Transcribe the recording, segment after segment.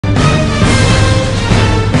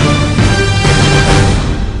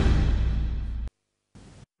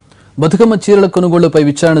బతుకమ్మ చీరల కొనుగోళ్లపై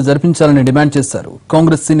విచారణ జరిపించాలని డిమాండ్ చేశారు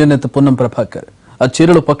కాంగ్రెస్ సీనియర్ నేత పొన్నం ప్రభాకర్. ఆ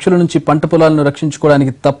చీరలు పక్షుల నుంచి పంట పొలాలను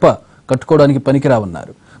రక్షించుకోవడానికి తప్ప కట్టుకోవడానికి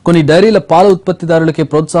పనికిరావన్నారు. కొన్ని డైరీల పాల ఉత్పత్తిదారులకే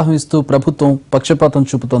ప్రోత్సాహం ఇస్తూ ప్రభుత్వం పక్షపాతం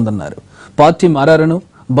చూపుతోందన్నారు. పార్టీ మారారను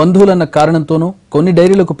బంధువులన్న కారణంతోనూ కొన్ని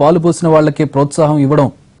డైరీలకు పాలు పోసిన వాళ్లకే ప్రోత్సాహం ఇవ్వడం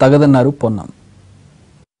తగదన్నారు పొన్నం.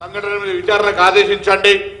 సంఘటనల విచారణకు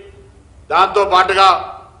ఆదేశించండి. దాంతో పాటుగా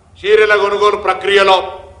చీరల కొనుగోలు ప్రక్రియలో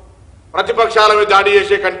ప్రతిపక్షాల మీద దాడి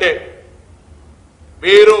చేసే కంటే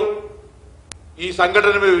మీరు ఈ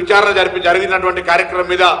సంఘటన మీద విచారణ జరిగినటువంటి కార్యక్రమం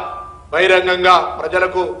మీద బహిరంగంగా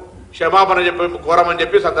ప్రజలకు క్షమాపణ కోరమని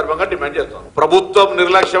చెప్పి సందర్భంగా డిమాండ్ చేస్తాం. ప్రభుత్వం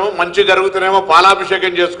నిర్లక్ష్యం, మంచి జరుగుతూనేమో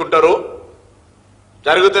పాలాభిషేకం చేసుకుంటారు,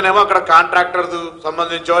 జరుగుతూనేమో అక్కడ కాంట్రాక్టర్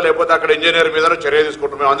సంబంధించో లేకపోతే అక్కడ ఇంజనీర్ మీద చర్య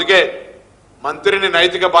తీసుకుంటున్నాం. అందుకే మంత్రిని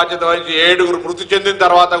నైతిక బాధ్యత వహించి 7 మృతి చెందిన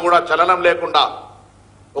తర్వాత కూడా చలనం లేకుండా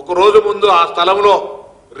ఒక రోజు ముందు ఆ స్థలంలో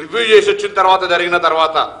రివ్యూ చేసి వచ్చిన తర్వాత జరిగిన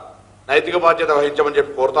తర్వాత నైతిక బాధ్యత వహించమని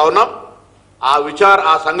చెప్పి కోరుతా ఉన్నాం.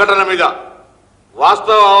 ఆ సంఘటన మీద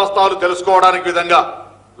వాస్తవాలు తెలుసుకోవడానికి విధంగా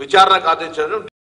విచారణకు ఆదేశించడం